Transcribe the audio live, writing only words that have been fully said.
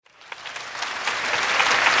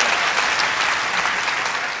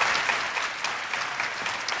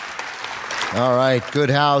All right, good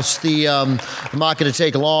house. I'm not going to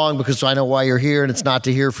take long because I know why you're here, and it's not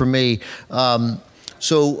to hear from me.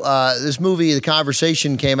 This movie, The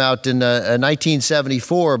Conversation, came out in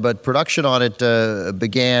 1974, but production on it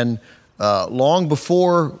began long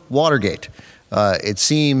before Watergate. It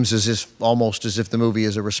seems almost as if the movie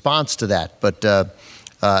is a response to that, but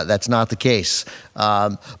that's not the case.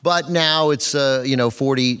 But now it's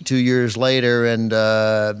 42 years later, and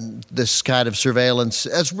this kind of surveillance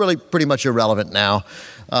is really pretty much irrelevant now.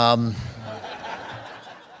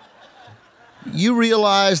 You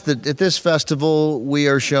realize that at this festival we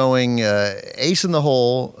are showing Ace in the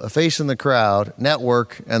Hole, A Face in the Crowd,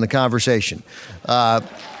 Network, and The Conversation.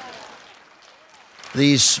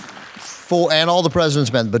 These four, and All the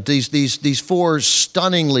President's Men, but these four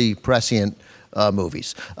stunningly prescient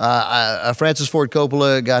movies. Francis Ford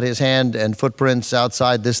Coppola got his hand and footprints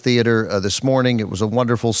outside this theater this morning. It was a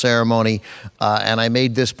wonderful ceremony, and I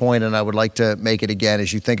made this point, and I would like to make it again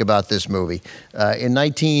as you think about this movie. In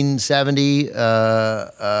 1970,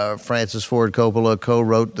 Francis Ford Coppola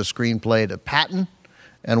co-wrote the screenplay to Patton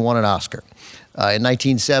and won an Oscar. In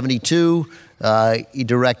 1972, he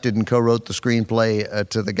directed and co-wrote the screenplay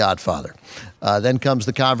to The Godfather. Then comes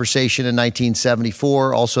The Conversation in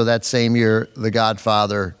 1974. Also that same year, The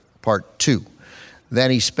Godfather Part 2.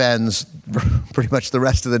 Then he spends pretty much the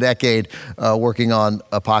rest of the decade working on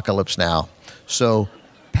Apocalypse Now. So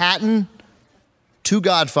Patton, two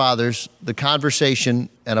Godfathers, The Conversation,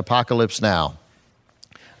 and Apocalypse Now.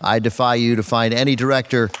 I defy you to find any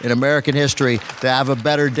director in American history to have a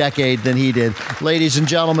better decade than he did. Ladies and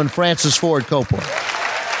gentlemen, Francis Ford Coppola.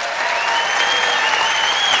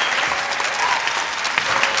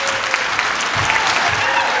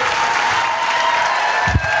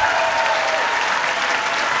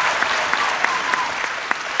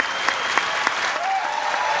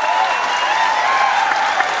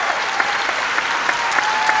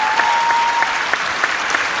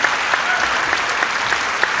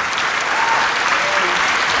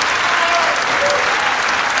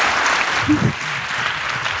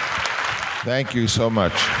 Thank you so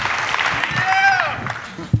much.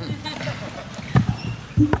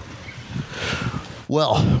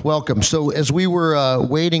 Well, welcome. So as we were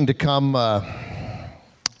waiting to come, well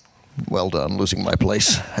done, losing my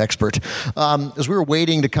place, expert. As we were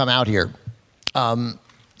waiting to come out here,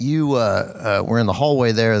 you were in the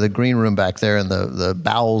hallway there, the green room back there in the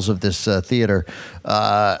bowels of this theater,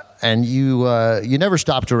 and you never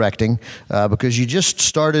stopped directing because you just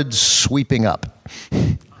started sweeping up.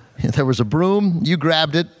 There was a broom, you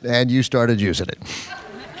grabbed it, and you started using it.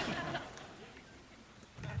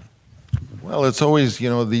 Well, it's always,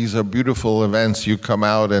 these are beautiful events. You come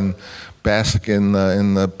out and bask in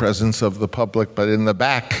the presence of the public, but in the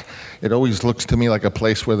back, it always looks to me like a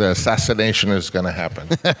place where the assassination is going to happen.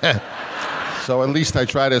 So at least I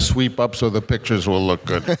try to sweep up so the pictures will look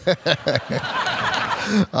good.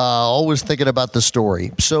 Always thinking about the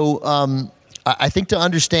story. So I think to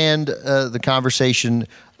understand the conversation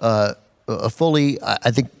fully,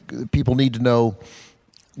 I think people need to know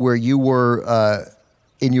where you were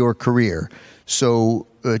in your career. So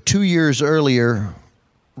 2 years earlier,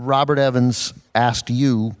 Robert Evans asked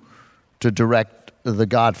you to direct The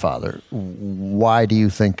Godfather. Why do you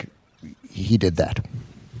think he did that?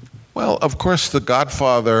 Well, of course, The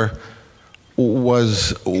Godfather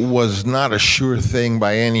was not a sure thing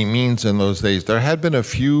by any means in those days. There had been a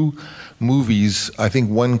few movies, I think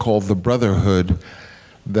one called The Brotherhood,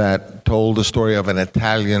 that told the story of an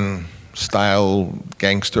Italian-style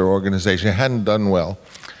gangster organization. It hadn't done well.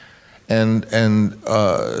 And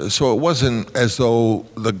so it wasn't as though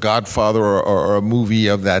The Godfather or a movie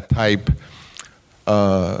of that type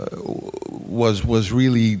was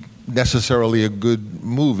really necessarily a good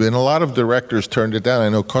move. And a lot of directors turned it down. I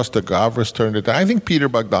know Costa Gavras turned it down. I think Peter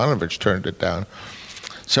Bogdanovich turned it down.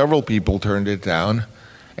 Several people turned it down.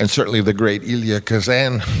 And certainly the great Elia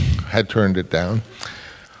Kazan had turned it down.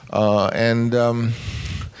 The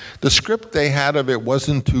script they had of it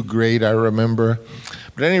wasn't too great, I remember.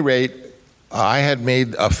 But at any rate, I had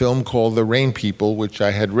made a film called The Rain People, which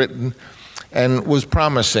I had written and was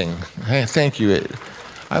promising. Hey, thank you.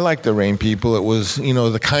 I liked The Rain People. It was,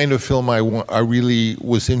 the kind of film I really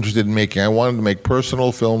was interested in making. I wanted to make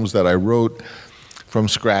personal films that I wrote from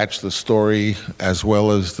scratch, the story as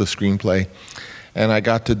well as the screenplay. And I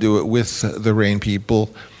got to do it with The Rain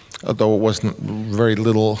People, although it wasn't very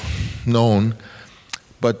little known.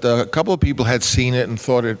 But a couple of people had seen it and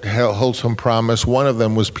thought it held some promise. One of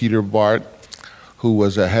them was Peter Bart, who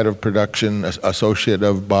was a head of production associate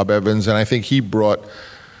of Bob Evans, and I think he brought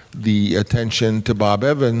the attention to Bob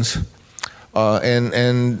Evans.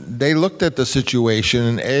 And they looked at the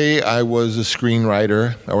situation, and I was a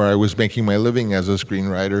screenwriter, or I was making my living as a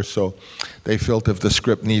screenwriter, so they felt if the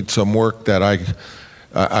script needs some work that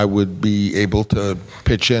I would be able to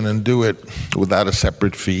pitch in and do it without a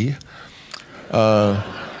separate fee.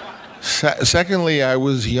 Secondly, I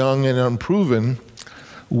was young and unproven,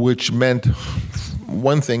 which meant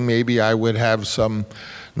one thing, maybe I would have some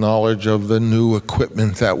knowledge of the new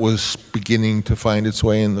equipment that was beginning to find its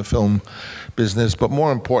way in the film business, but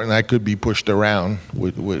more important, I could be pushed around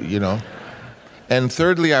with. And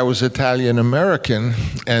thirdly, I was Italian American,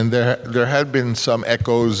 and there had been some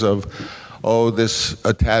echoes of, this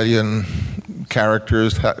Italian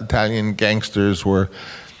characters, Italian gangsters were,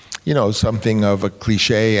 something of a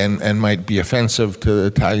cliche and might be offensive to the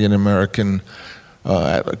Italian American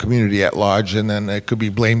community at large, and then it could be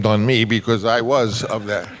blamed on me because I was of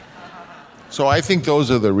that. So I think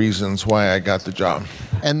those are the reasons why I got the job.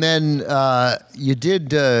 And then you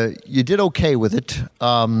did okay with it.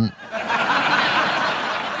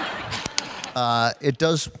 It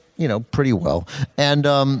does, pretty well. And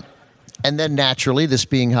then naturally, this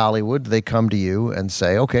being Hollywood, they come to you and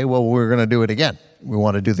say, okay, well, we're going to do it again. We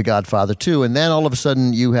want to do The Godfather 2. And then all of a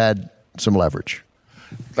sudden, you had some leverage.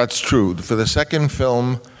 That's true. For the second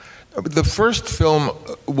film, the first film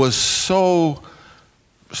was such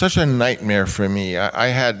a nightmare for me. I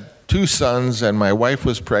had 2 sons, and my wife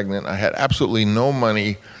was pregnant. I had absolutely no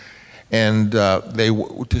money, and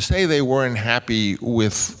to say they weren't happy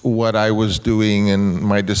with what I was doing and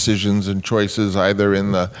my decisions and choices, either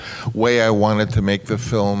in the way I wanted to make the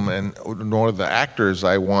film and nor the actors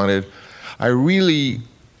I wanted, I really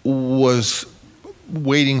was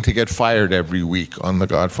waiting to get fired every week on The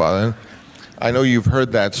Godfather. I know you've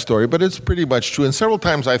heard that story, but it's pretty much true. And several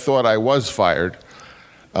times I thought I was fired,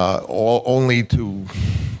 only to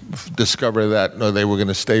discover that they were going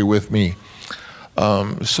to stay with me.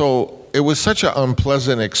 So it was such an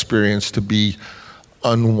unpleasant experience to be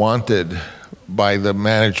unwanted by the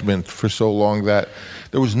management for so long that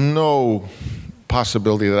there was no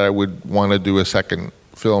possibility that I would want to do a second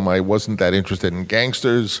film. I wasn't that interested in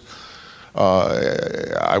gangsters.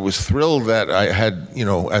 I was thrilled that I had,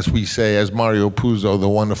 as we say, as Mario Puzo, the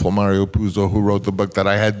wonderful Mario Puzo who wrote the book, that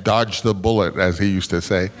I had dodged the bullet, as he used to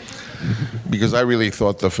say, because I really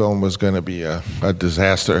thought the film was going to be a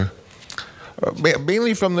disaster.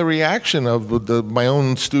 Mainly from the reaction of my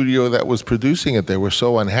own studio that was producing it. They were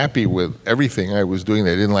so unhappy with everything I was doing.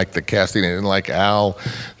 They didn't like the casting. They didn't like Al.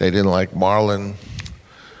 They didn't like Marlon.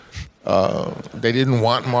 They didn't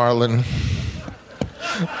want Marlon.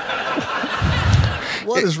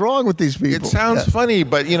 What is wrong with these people? It sounds funny,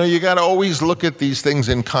 but you got to always look at these things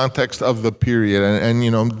in context of the period. And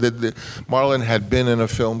Marlon had been in a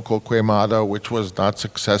film called Quemada, which was not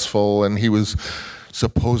successful, and he was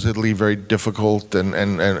supposedly very difficult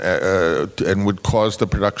and would cause the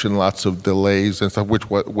production lots of delays and stuff,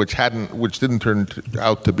 which didn't turn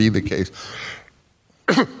out to be the case.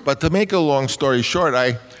 But to make a long story short,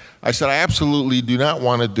 I said, I absolutely do not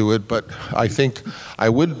want to do it, but I think I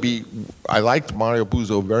would be. I liked Mario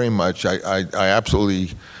Puzo very much. I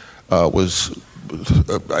absolutely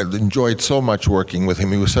I enjoyed so much working with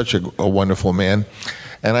him. He was such a wonderful man.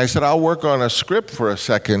 And I said, I'll work on a script for a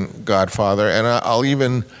second Godfather, and I'll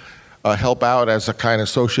even help out as a kind of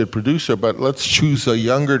associate producer, but let's choose a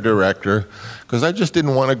younger director, because I just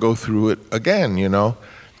didn't want to go through it again,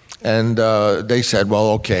 And they said,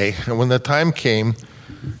 well, okay. And when the time came,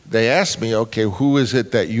 they asked me, okay, who is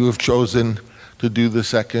it that you have chosen to do the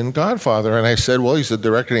second Godfather? And I said, well, he's a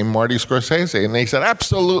director named Marty Scorsese. And they said,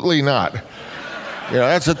 absolutely not.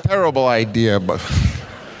 That's a terrible idea. But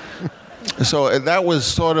so that was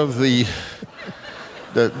sort of the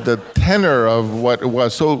tenor of what it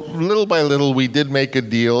was. So little by little, we did make a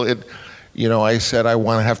deal. I said I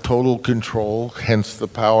want to have total control, hence the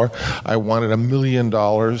power. I wanted $1 million,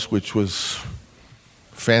 which was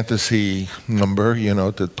fantasy number,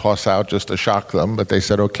 to toss out just to shock them, but they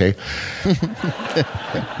said okay.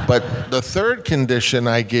 But the third condition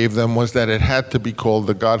I gave them was that it had to be called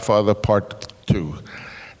The Godfather Part 2.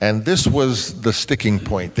 And this was the sticking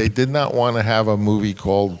point. They did not want to have a movie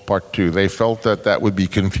called Part 2. They felt that would be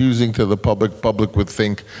confusing to the public. Public would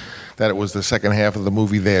think that it was the second half of the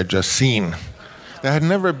movie they had just seen. There had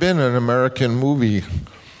never been an American movie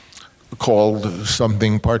called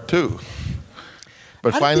something Part 2.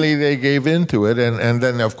 But finally they gave into it, and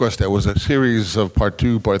then, of course, there was a series of Part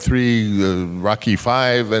 2, Part 3, Rocky V,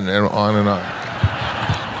 and on and on.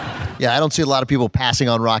 Yeah, I don't see a lot of people passing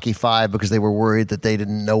on Rocky V because they were worried that they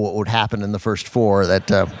didn't know what would happen in the first 4.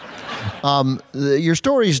 Your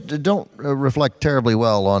stories don't reflect terribly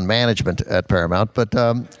well on management at Paramount, but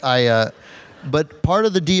But part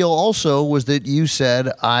of the deal also was that you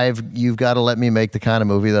said, you've got to let me make the kind of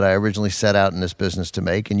movie that I originally set out in this business to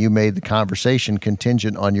make, and you made the conversation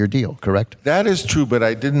contingent on your deal, correct? That is true, but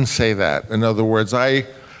I didn't say that. In other words, I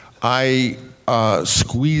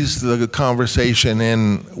squeezed the conversation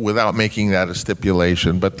in without making that a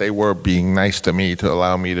stipulation, but they were being nice to me to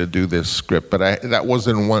allow me to do this script. But that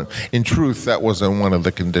wasn't one, in truth, that wasn't one of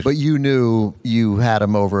the conditions. But you knew you had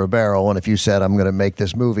them over a barrel, and if you said, I'm going to make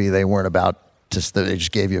this movie, they weren't about they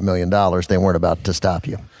just gave you $1 million. They weren't about to stop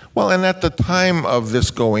you. Well, and at the time of this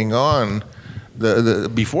going on,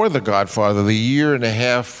 before The Godfather, the year and a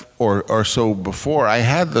half or so before, I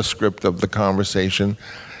had the script of the conversation,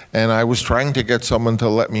 and I was trying to get someone to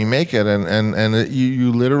let me make it, and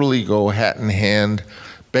you literally go hat in hand,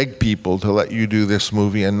 beg people to let you do this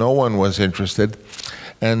movie, and no one was interested.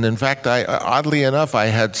 And in fact, oddly enough, I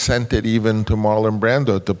had sent it even to Marlon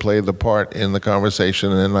Brando to play the part in the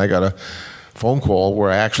conversation, and then I got a phone call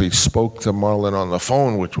where I actually spoke to Marlon on the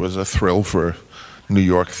phone, which was a thrill for New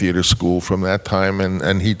York Theater School from that time,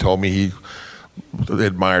 and he told me he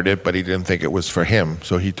admired it, but he didn't think it was for him,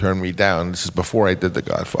 so he turned me down. This is before I did The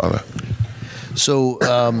Godfather. So,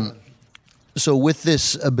 so with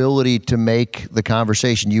this ability to make the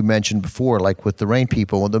conversation you mentioned before, like with The Rain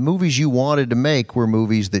People, the movies you wanted to make were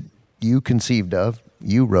movies that you conceived of,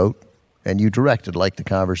 you wrote, and you directed, like The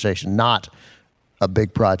Conversation, not a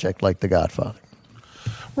big project like The Godfather.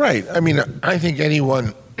 Right. I mean, I think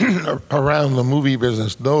anyone around the movie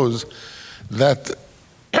business knows that,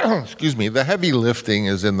 excuse me, the heavy lifting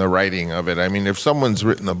is in the writing of it. I mean, if someone's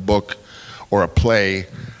written a book or a play,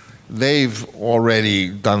 they've already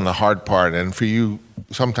done the hard part. And for you,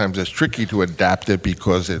 sometimes it's tricky to adapt it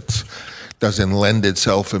because it doesn't lend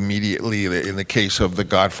itself immediately. In the case of The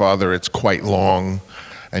Godfather, it's quite long,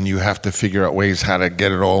 and you have to figure out ways how to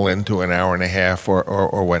get it all into an hour and a half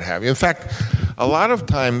or what have you. In fact, a lot of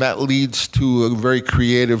time that leads to very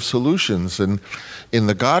creative solutions. And in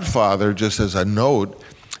The Godfather, just as a note,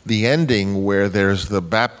 the ending where there's the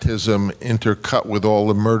baptism intercut with all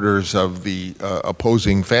the murders of the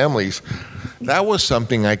opposing families, that was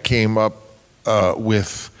something I came up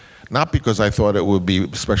with, not because I thought it would be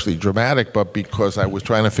especially dramatic, but because I was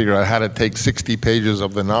trying to figure out how to take 60 pages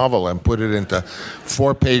of the novel and put it into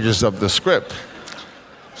 4 pages of the script.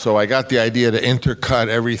 So I got the idea to intercut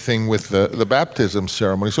everything with the baptism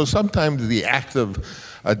ceremony. So sometimes the act of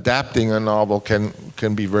adapting a novel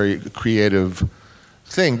can be very creative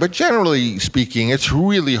thing. But generally speaking, it's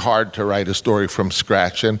really hard to write a story from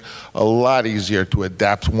scratch and a lot easier to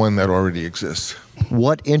adapt one that already exists.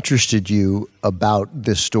 What interested you about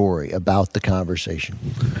this story, about The Conversation?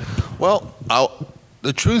 Well,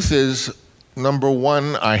 the truth is, number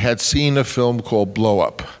one, I had seen a film called Blow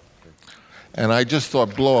Up. And I just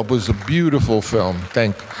thought Blow Up was a beautiful film.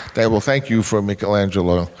 Thank you for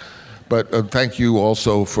Michelangelo. But thank you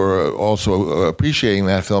also for appreciating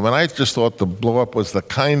that film. And I just thought the Blow Up was the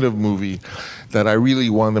kind of movie that I really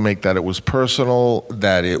wanted to make, that it was personal,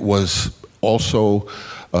 that it was also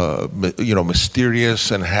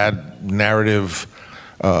mysterious and had narrative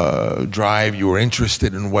drive. You were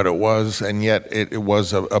interested in what it was, and yet it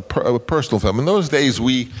was a personal film. In those days,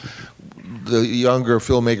 the younger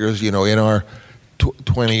filmmakers, in our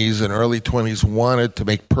 20s and early 20s, wanted to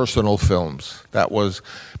make personal films. That was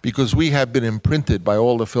because we had been imprinted by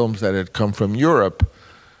all the films that had come from Europe.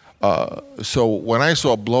 So when I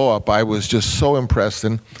saw Blow Up, I was just so impressed.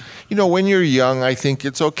 And, when you're young, I think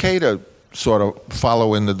it's okay to sort of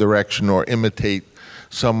follow in the direction or imitate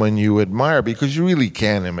someone you admire, because you really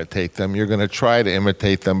can imitate them. You're going to try to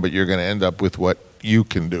imitate them, but you're going to end up with what you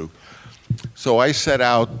can do. So I set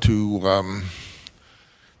out to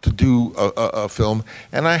do a film,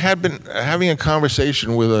 and I had been having a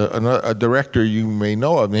conversation with a director you may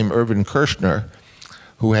know of named Irvin Kershner,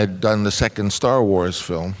 who had done the second Star Wars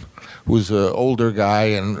film, who was an older guy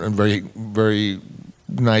and very, very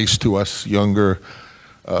nice to us younger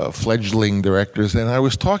fledgling directors. And I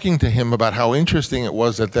was talking to him about how interesting it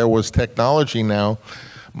was that there was technology now,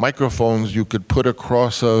 microphones you could put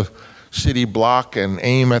across a city block and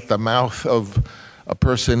aim at the mouth of a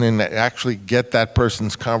person and actually get that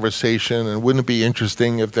person's conversation. And wouldn't it be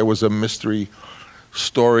interesting if there was a mystery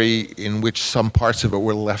story in which some parts of it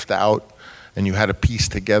were left out and you had to piece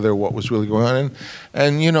together what was really going on?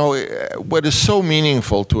 And what is so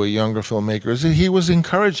meaningful to a younger filmmaker is that he was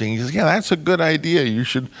encouraging. He says, yeah, that's a good idea. You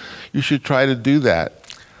should try to do that.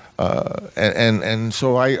 And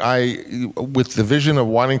so I, with the vision of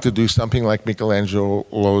wanting to do something like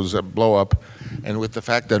Michelangelo's Blow Up, and with the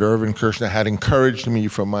fact that Irvin Kershner had encouraged me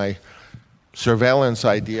from my surveillance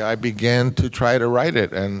idea, I began to try to write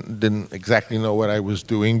it and didn't exactly know what I was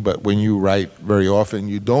doing. But when you write, very often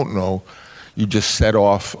you don't know. You just set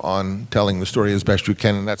off on telling the story as best you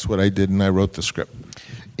can, and that's what I did, and I wrote the script.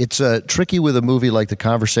 It's tricky with a movie like The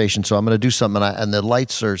Conversation, so I'm going to do something, and the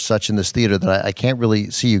lights are such in this theater that I can't really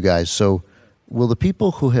see you guys. So will the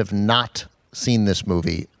people who have not seen this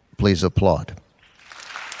movie please applaud?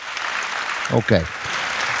 Okay.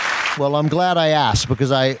 Well, I'm glad I asked,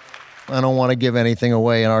 because I don't want to give anything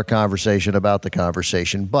away in our conversation about The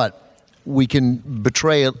Conversation, but we can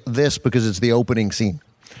betray this because it's the opening scene.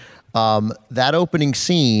 That opening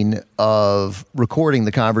scene of recording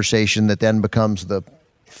the conversation that then becomes the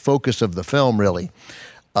focus of the film, really,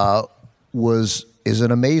 is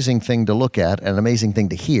an amazing thing to look at, an amazing thing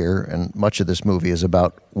to hear, and much of this movie is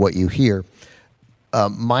about what you hear.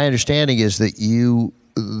 My understanding is that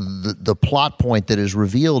the plot point that is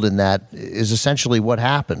revealed in that is essentially what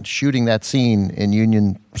happened. Shooting that scene in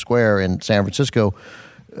Union Square in San Francisco,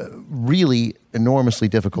 really enormously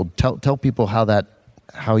difficult. Tell people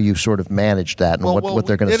how you sort of managed that and what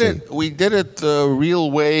they're going to see. We did it the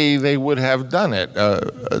real way they would have done it.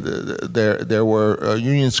 There were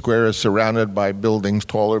Union Square is surrounded by buildings,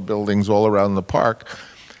 taller buildings all around the park,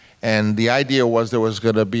 and the idea was there was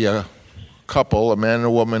going to be a couple, a man and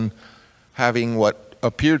a woman, having what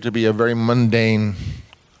appeared to be a very mundane,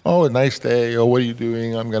 a nice day, what are you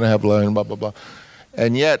doing? I'm going to have lunch, blah, blah, blah.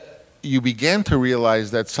 And yet, you began to realize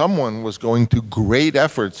that someone was going to great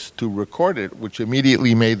efforts to record it, which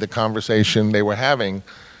immediately made the conversation they were having,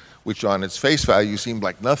 which on its face value seemed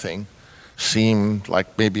like nothing, seemed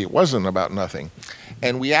like maybe it wasn't about nothing.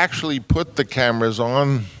 And we actually put the cameras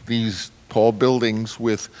on these tall buildings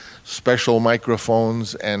with special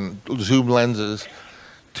microphones and zoom lenses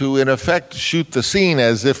to, in effect, shoot the scene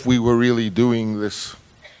as if we were really doing this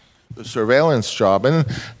surveillance job. And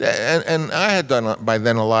I had done by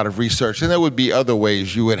then a lot of research, and there would be other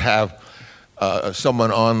ways. You would have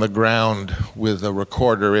someone on the ground with a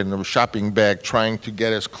recorder in a shopping bag trying to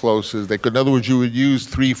get as close as they could. In other words, you would use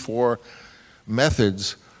 3-4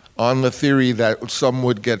 methods on the theory that some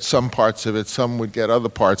would get some parts of it, some would get other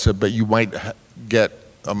parts of it, but you might get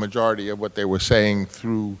a majority of what they were saying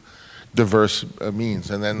through diverse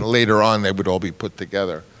means. And then later on, they would all be put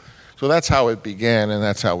together. So that's how it began, and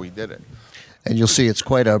that's how we did it. And you'll see it's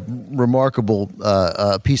quite a remarkable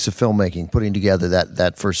piece of filmmaking, putting together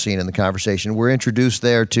that first scene in The Conversation. We're introduced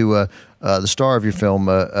there to the star of your film,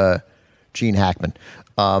 Gene Hackman.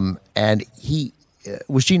 And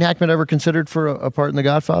was Gene Hackman ever considered for a part in The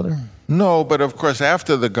Godfather? No, but of course,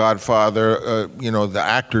 after The Godfather, the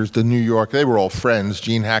actors, the New York, they were all friends.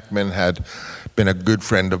 Gene Hackman had been a good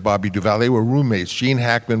friend of Bobby Duvall. They were roommates. Gene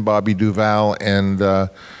Hackman, Bobby Duvall, and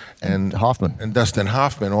Hoffman and Dustin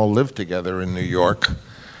Hoffman all lived together in New York,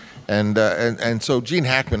 and so Gene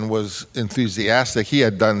Hackman was enthusiastic. He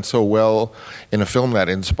had done so well in a film that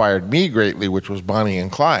inspired me greatly, which was Bonnie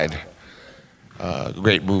and Clyde, a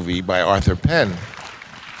great movie by Arthur Penn.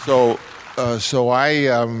 So I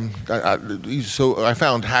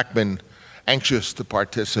found Hackman anxious to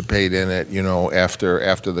participate in it,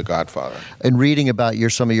 after The Godfather. In reading about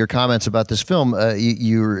some of your comments about this film,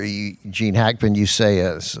 Gene Hackman, you say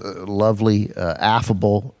a lovely,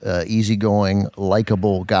 affable, easygoing,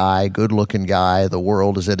 likable guy, good-looking guy. The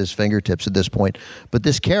world is at his fingertips at this point. But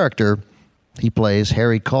this character he plays,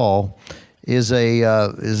 Harry Caul, is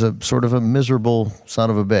a sort of a miserable son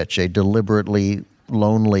of a bitch, a deliberately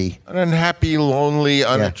lonely, an unhappy, lonely,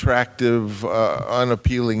 unattractive,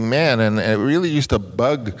 unappealing man, and it really used to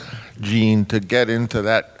bug Gene to get into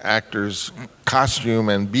that actor's costume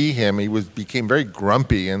and be him. He became very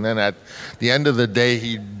grumpy, and then at the end of the day,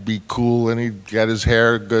 he'd be cool and he'd get his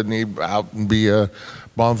hair good and he'd out and be a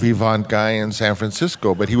bon vivant guy in San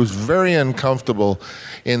Francisco. But he was very uncomfortable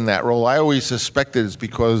in that role. I always suspected it's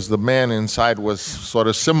because the man inside was sort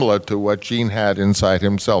of similar to what Gene had inside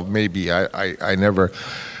himself. Maybe I never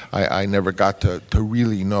got to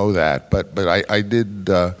really know that, but I did.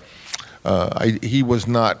 He was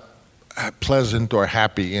not pleasant or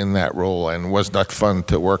happy in that role, and was not fun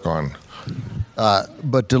to work on.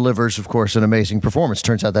 But delivers, of course, an amazing performance.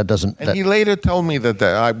 Turns out that doesn't. And he later told me that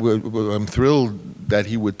I'm thrilled that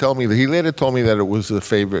he would tell me that. He later told me that it was the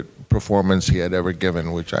favorite performance he had ever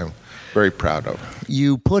given, which I'm very proud of.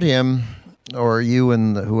 You put him, or you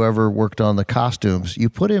and whoever worked on the costumes, you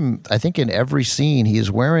put him, I think in every scene, he is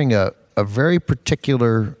wearing a very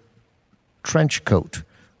particular trench coat.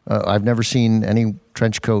 I've never seen any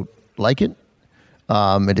trench coat like it.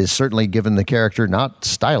 It is certainly, given the character, not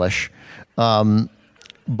stylish.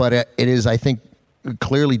 But it is, I think,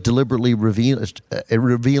 clearly deliberately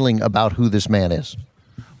revealing about who this man is.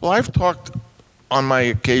 Well, I've talked on my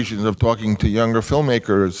occasions of talking to younger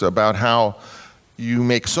filmmakers about how you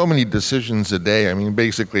make so many decisions a day. I mean,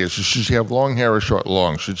 basically, should she have long hair or short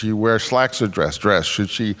long? Should she wear slacks or dress? Should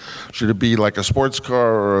it be like a sports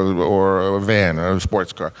car or a van or a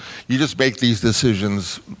sports car? You just make these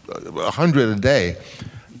decisions 100 a day.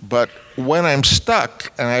 But when I'm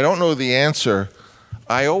stuck and I don't know the answer,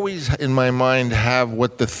 I always, in my mind, have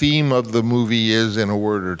what the theme of the movie is in a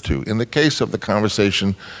word or two. In the case of the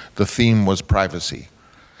conversation, the theme was privacy.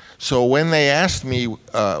 So when they asked me,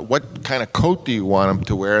 what kind of coat do you want him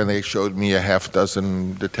to wear, and they showed me a half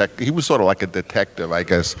dozen detectives. He was sort of like a detective, I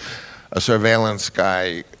guess, a surveillance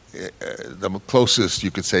guy. The closest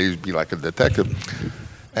you could say he'd be like a detective.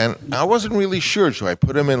 And I wasn't really sure. Should I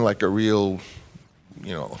put him in like a real,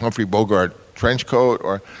 Humphrey Bogart trench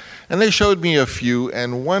coat? And they showed me a few,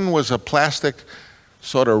 and one was a plastic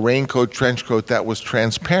sort of raincoat, trench coat that was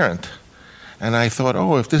transparent. And I thought,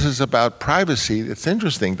 if this is about privacy, it's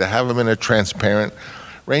interesting to have him in a transparent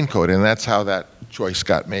raincoat. And that's how that choice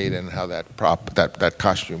got made and how that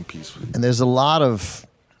costume piece. And there's a lot of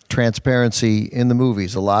transparency in the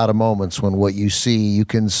movies, a lot of moments when what you see, you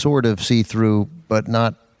can sort of see through, but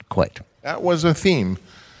not quite. That was a theme.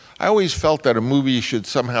 I always felt that a movie should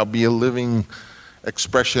somehow be a living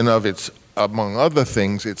expression of its, among other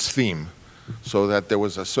things, its theme, so that there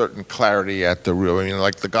was a certain clarity at the real. I mean,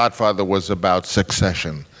 like The Godfather was about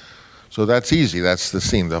succession. So that's easy, that's the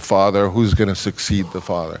theme. The father, who's going to succeed the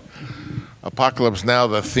father? Apocalypse Now,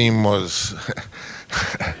 the theme was,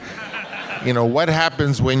 what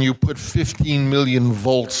happens when you put 15 million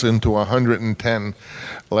volts into a 110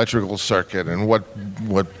 electrical circuit, and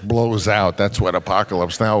what blows out? That's what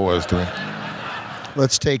Apocalypse Now was doing.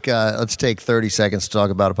 Let's take 30 seconds to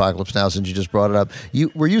talk about Apocalypse Now, since you just brought it up.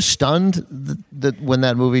 Were you stunned that when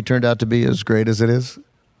that movie turned out to be as great as it is?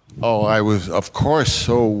 Oh, I was, of course,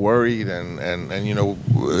 so worried, and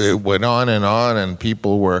it went on, and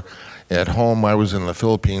people were at home. I was in the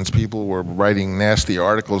Philippines. People were writing nasty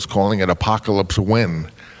articles calling it Apocalypse When.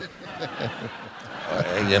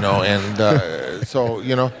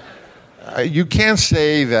 You can't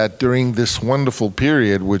say that during this wonderful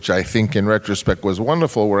period, which I think in retrospect was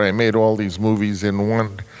wonderful, where I made all these movies in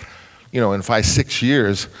in 5-6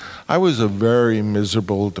 years, I was a very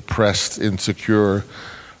miserable, depressed, insecure,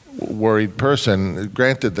 worried person.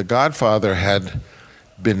 Granted, The Godfather had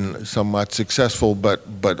been somewhat successful, but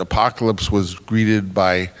Apocalypse was greeted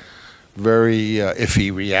by very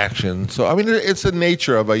iffy reaction. So, I mean, it's the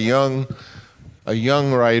nature of a young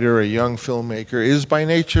writer, a young filmmaker is by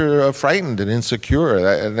nature frightened and insecure,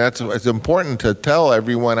 and it's important to tell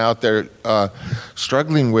everyone out there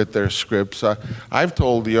struggling with their scripts. I've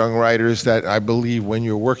told young writers that I believe when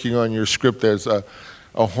you're working on your script, there's a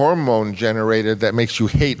hormone generated that makes you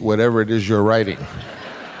hate whatever it is you're writing.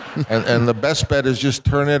 and the best bet is just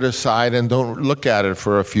turn it aside and don't look at it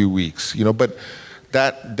for a few weeks. But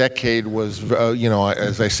that decade was,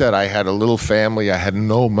 as I said, I had a little family. I had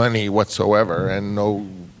no money whatsoever, and no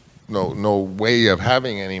way of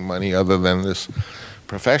having any money other than this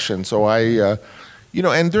profession. So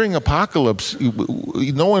and during Apocalypse,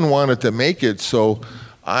 no one wanted to make it. So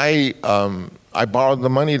I borrowed the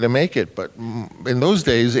money to make it. But in those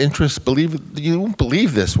days, interest, you won't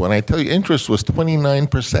believe this when I tell you, interest was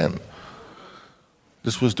 29%.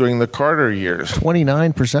 This was during the Carter years.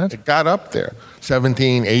 29%? It got up there.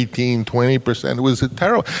 17, 18, 20%. It was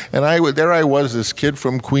terrible. And there I was, this kid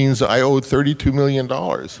from Queens. I owed $32 million.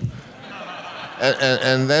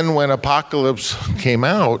 And then when Apocalypse came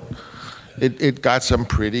out, it got some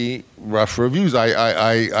pretty rough reviews.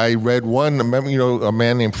 I read one, remember, a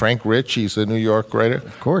man named Frank Rich, he's a New York writer.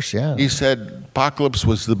 Of course, yeah. He said Apocalypse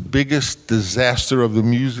was the biggest disaster of the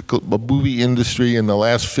movie industry in the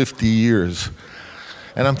last 50 years.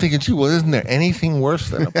 And I'm thinking, gee, well, isn't there anything worse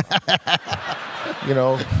than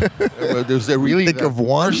there's really think of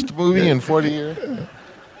one worst movie in 40 years?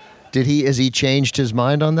 Has he changed his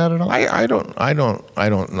mind on that at all? I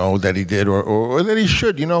don't know that he did or that he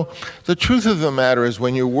should. The truth of the matter is,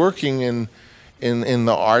 when you're working in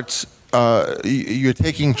the arts, you're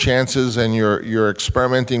taking chances and you're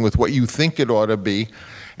experimenting with what you think it ought to be.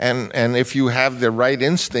 And if you have the right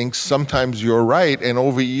instincts, sometimes you're right, and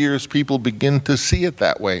over years people begin to see it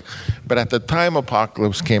that way. But at the time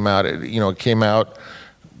Apocalypse came out,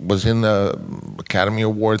 was in the Academy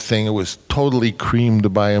Award thing. It was totally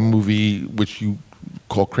creamed by a movie which you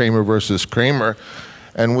call Kramer versus Kramer,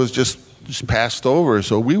 and was just passed over.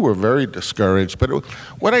 So we were very discouraged. But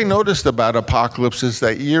what I noticed about Apocalypse is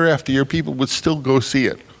that year after year, people would still go see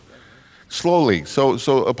it. Slowly. So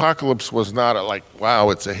Apocalypse was not like,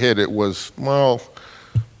 wow, it's a hit. It was, well,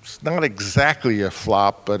 it's not exactly a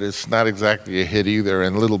flop, but it's not exactly a hit either.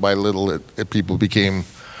 And little by little, people became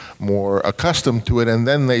more accustomed to it, and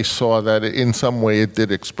then they saw that in some way it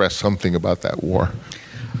did express something about that war.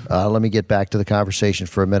 Let me get back to the conversation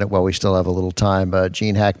for a minute while we still have a little time.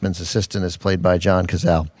 Gene Hackman's assistant is played by John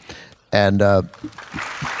Cazale. And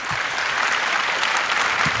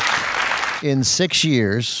in 6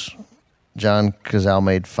 years, John Cazale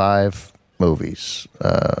made 5 movies.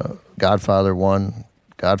 Godfather 1,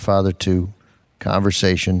 Godfather 2,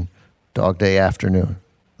 Conversation, Dog Day Afternoon,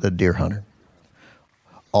 The Deer Hunter.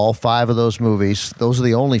 All 5 of those movies, those are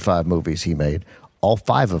the only 5 movies he made, all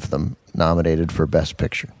 5 of them nominated for Best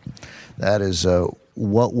Picture. That is,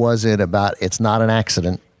 what was it about? It's not an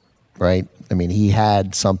accident, right? I mean, he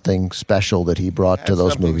had something special that he brought to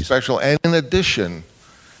those movies. Special, and in addition,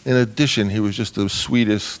 he was just the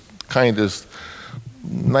sweetest, kindest,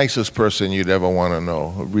 nicest person you'd ever want to know.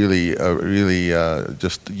 Really,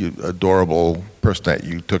 just adorable person that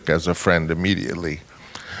you took as a friend immediately.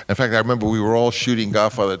 In fact, I remember we were all shooting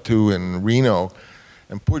Godfather 2 in Reno,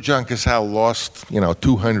 and poor John Cazale lost,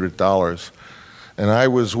 $200. And I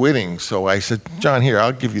was winning, so I said, John, here,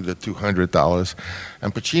 I'll give you the $200.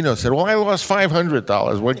 And Pacino said, well, I lost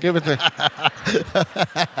 $500. Well, give it to...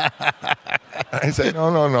 I said,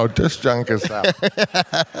 no, just John Cazale.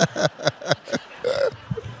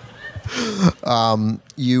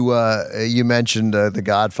 You mentioned the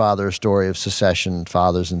Godfather story of secession,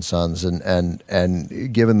 fathers and sons,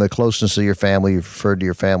 and given the closeness of your family, you've referred to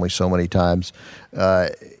your family so many times.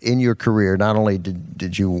 In your career, not only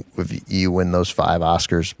did you win those 5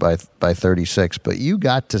 Oscars by 36, but you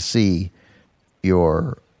got to see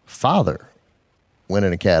your father win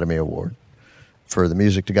an Academy Award for the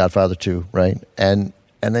music to Godfather 2, right? And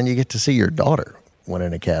then you get to see your daughter win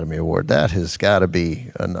an Academy Award. That has got to be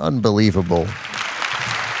an unbelievable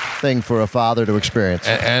thing for a father to experience.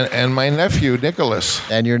 And my nephew, Nicholas.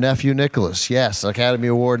 And your nephew, Nicholas, yes, Academy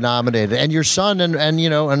Award nominated. And your son,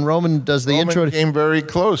 and Roman does the intro. Roman came very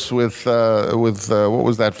close with what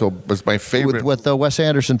was that film? It was my favorite. With the Wes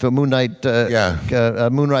Anderson film,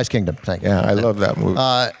 Moonrise Kingdom. Thank you. Yeah, I love that movie.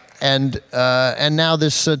 And now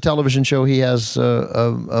this television show he has,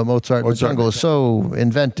 Mozart in the Jungle, is so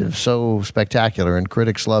inventive, so spectacular, and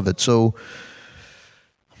critics love it. So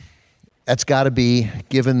that's got to be,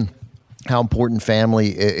 given how important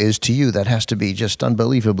family is to you, that has to be just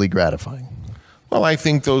unbelievably gratifying. Well, I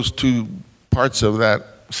think those 2 parts of that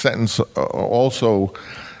sentence also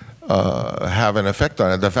have an effect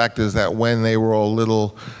on it. The fact is that when they were all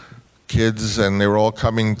little kids and they were all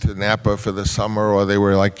coming to Napa for the summer, or they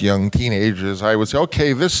were like young teenagers, I would say,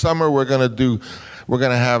 okay, this summer we're going to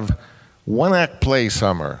have 1-act play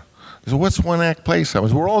summer. So what's 1-act play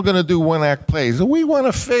summer? We're all going to do 1-act plays. We want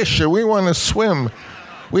to fish or we want to swim.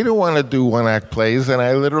 We don't want to do 1-act plays. And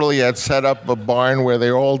I literally had set up a barn where they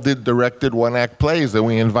all directed 1-act plays, and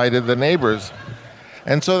we invited the neighbors.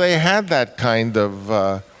 And so they had that kind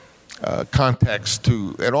of context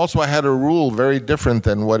too. And also I had a rule very different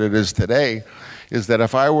than what it is today, is that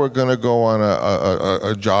if I were going to go on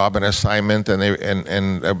a job, an assignment,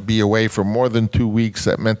 and be away for more than 2 weeks,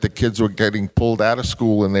 that meant the kids were getting pulled out of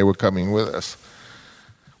school and they were coming with us,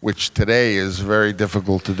 which today is very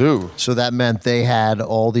difficult to do. So that meant they had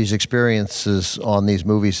all these experiences on these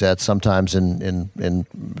movie sets, sometimes in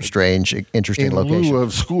strange, interesting locations. In lieu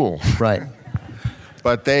of school. Right.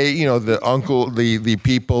 But they, the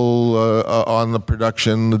people on the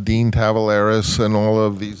production, the Dean Tavaleris and all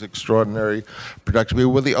of these extraordinary production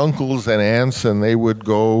people were the uncles and aunts, and they would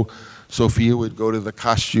go, Sophia would go to the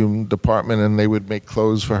costume department and they would make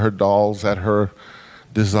clothes for her dolls at her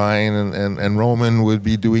design, and Roman would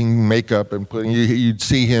be doing makeup and you'd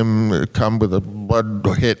see him come with a blood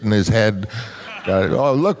hit in his head.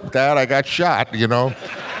 Oh, look, Dad, I got shot,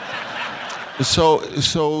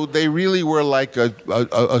 So they really were like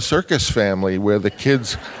a circus family where the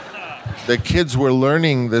kids were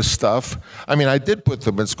learning this stuff. I mean, I did put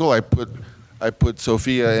them in school. I put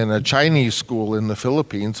Sophia in a Chinese school in the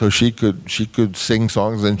Philippines, so she could sing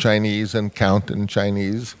songs in Chinese and count in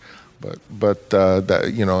Chinese. But I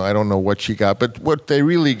don't know what she got. But what they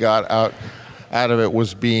really got out of it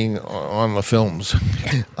was being on the films.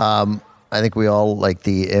 I think we all like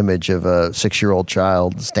the image of a 6-year-old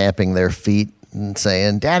child stamping their feet and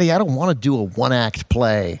saying, "Daddy, I don't want to do a 1-act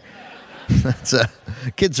play."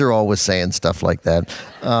 Kids are always saying stuff like that.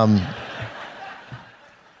 I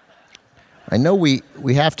know we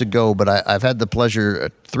have to go, but I've had the pleasure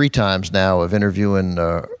 3 times now of interviewing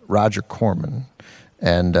Roger Corman,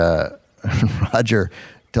 and Roger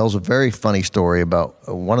tells a very funny story about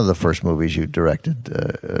one of the first movies you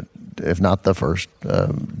directed, if not the first,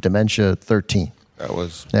 Dementia 13. That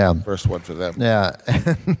was Yeah. the first one for them. Yeah.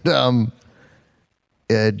 And,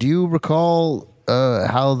 do you recall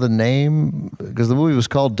how the name, because the movie was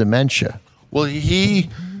called Dementia. Well, he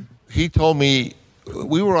told me,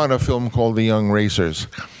 we were on a film called The Young Racers,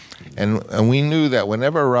 and we knew that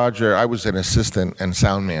whenever Roger, I was an assistant and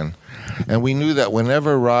sound man, and we knew that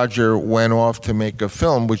whenever Roger went off to make a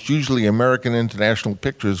film, which usually American International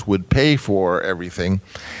Pictures would pay for everything,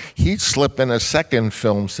 he'd slip in a second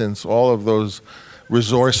film since all of those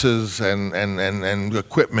resources and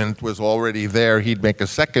equipment was already there. He'd make a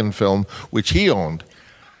second film, which he owned.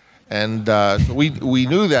 And so we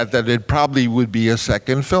knew that it probably would be a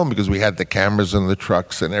second film because we had the cameras and the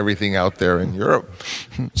trucks and everything out there in Europe.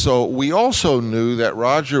 So we also knew that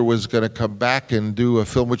Roger was going to come back and do a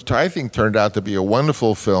film, which I think turned out to be a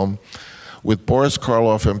wonderful film, with Boris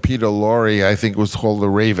Karloff and Peter Lorre. I think it was called The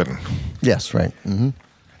Raven. Yes, right. Mm-hmm.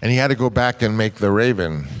 And he had to go back and make The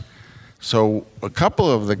Raven. So a couple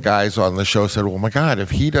of the guys on the show said, well, my God,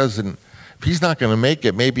 if he's not going to make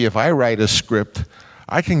it, maybe if I write a script,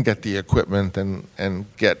 I can get the equipment and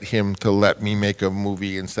get him to let me make a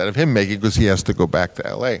movie instead of him making it, because he has to go back to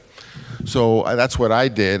L.A. So that's what I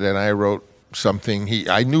did, and I wrote something.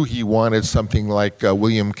 I knew he wanted something like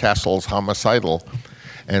William Castle's Homicidal,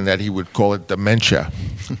 and that he would call it Dementia.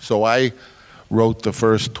 So I wrote the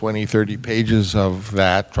first 20, 30 pages of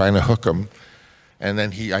that, trying to hook him. And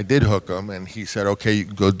then I did hook him, and he said, okay, you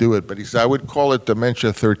can go do it. But he said, I would call it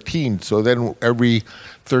Dementia 13. So then every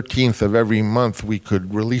 13th of every month, we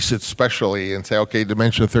could release it specially and say, okay,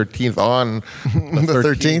 Dementia 13th on the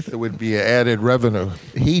 13th. It would be added revenue.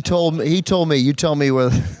 He told me, you tell me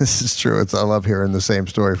whether this is true. I love hearing the same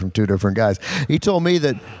story from two different guys. He told me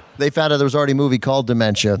that they found out there was already a movie called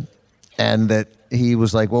Dementia, and that he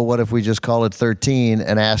was like, well, what if we just call it 13,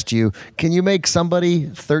 and asked you, can you make somebody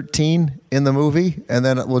 13 in the movie, and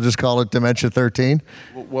then we'll just call it Dementia 13?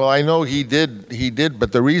 Well, I know he did,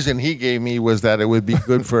 but the reason he gave me was that it would be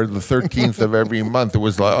good for the 13th of every month. It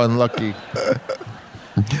was unlucky.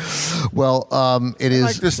 Well, it is. I'd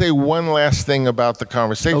like to say one last thing about the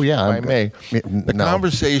conversation, if I may. The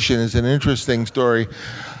conversation is an interesting story.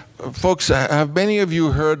 Folks, have many of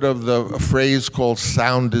you heard of the phrase called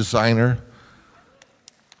sound designer?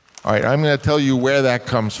 All right, I'm going to tell you where that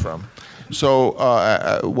comes from. So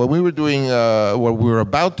when we were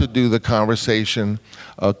about to do the conversation,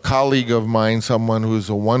 a colleague of mine, someone who's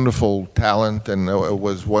a wonderful talent and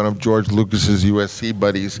was one of George Lucas's USC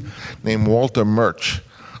buddies, named Walter Murch,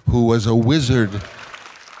 who was a wizard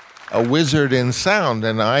in sound.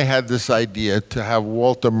 And I had this idea to have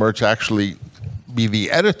Walter Murch actually be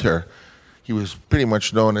the editor. He was pretty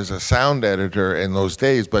much known as a sound editor in those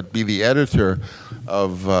days, but be the editor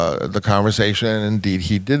of the conversation, and indeed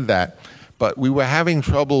he did that. But we were having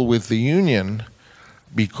trouble with the union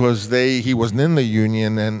because he wasn't in the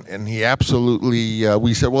union, and he absolutely,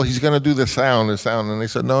 we said, well, he's going to do the sound, and they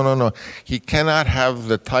said, no, he cannot have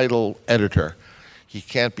the title editor. He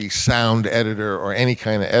can't be sound editor or any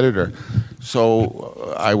kind of editor.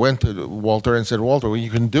 So I went to Walter and said, Walter, well, you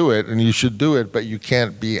can do it, and you should do it, but you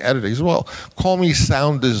can't be editor. He said, well, call me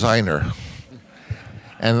sound designer.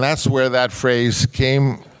 And that's where that phrase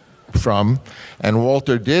came from. And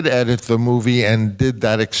Walter did edit the movie and did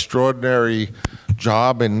that extraordinary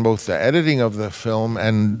job in both the editing of the film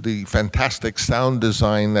and the fantastic sound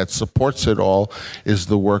design that supports it all is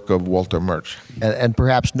the work of Walter Murch. And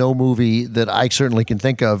perhaps no movie that I certainly can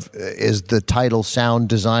think of is the title sound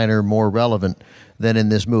designer more relevant than in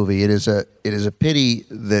this movie. It is a pity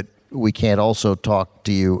that we can't also talk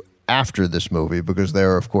to you after this movie, because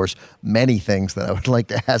there are, of course, many things that I would like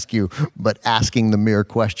to ask you, but asking the mere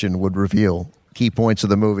question would reveal key points of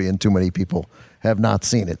the movie, and too many people have not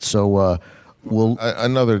seen it. So we'll...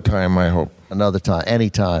 Another time, I hope. Another time,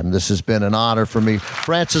 anytime. This has been an honor for me.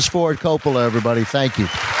 Francis Ford Coppola, everybody. Thank you.